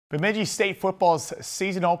Bemidji State football's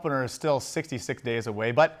season opener is still 66 days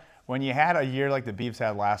away, but when you had a year like the Beavs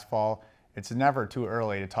had last fall, it's never too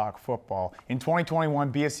early to talk football. In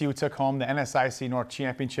 2021, BSU took home the NSIC North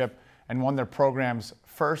Championship and won their program's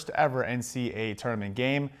first ever NCAA tournament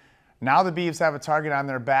game. Now the Beavs have a target on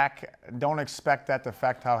their back. Don't expect that to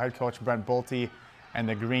affect how head coach Brent Bolte and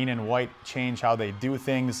the green and white change how they do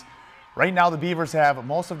things. Right now the Beavers have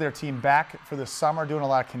most of their team back for the summer, doing a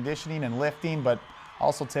lot of conditioning and lifting, but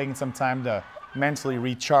also taking some time to mentally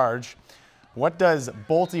recharge. What does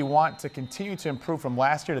Bolte want to continue to improve from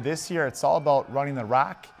last year to this year? It's all about running the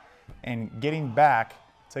rock and getting back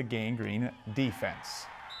to gangrene defense.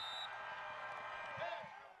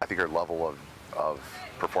 I think our level of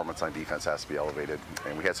performance on defense has to be elevated,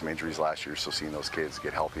 and we had some injuries last year, so seeing those kids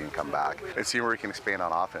get healthy and come back and seeing where we can expand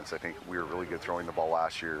on offense. I think we were really good throwing the ball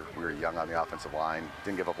last year. We were young on the offensive line,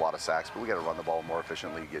 didn't give up a lot of sacks, but we got to run the ball more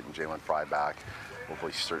efficiently, getting Jalen Fry back.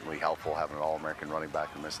 Hopefully certainly helpful having an All-American running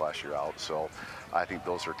back who missed last year out. So I think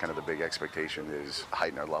those are kind of the big expectation, is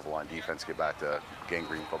heighten our level on defense, get back to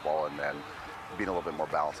gangrene football, and then being a little bit more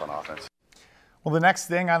balanced on offense. Well, the next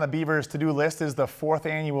thing on the Beavers' to-do list is the 4th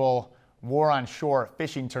annual War on Shore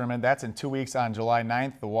fishing tournament. That's in 2 weeks on July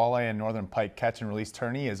 9th. The Walleye and Northern Pike Catch and Release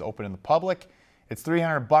Tourney is open in the public. It's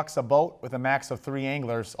 $300 a boat with a max of 3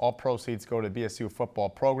 anglers. All proceeds go to the BSU football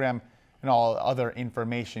program, and all other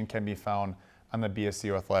information can be found on the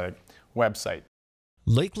BSU Athletic website.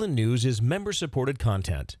 Lakeland News is member-supported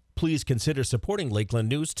content. Please consider supporting Lakeland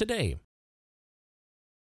News today.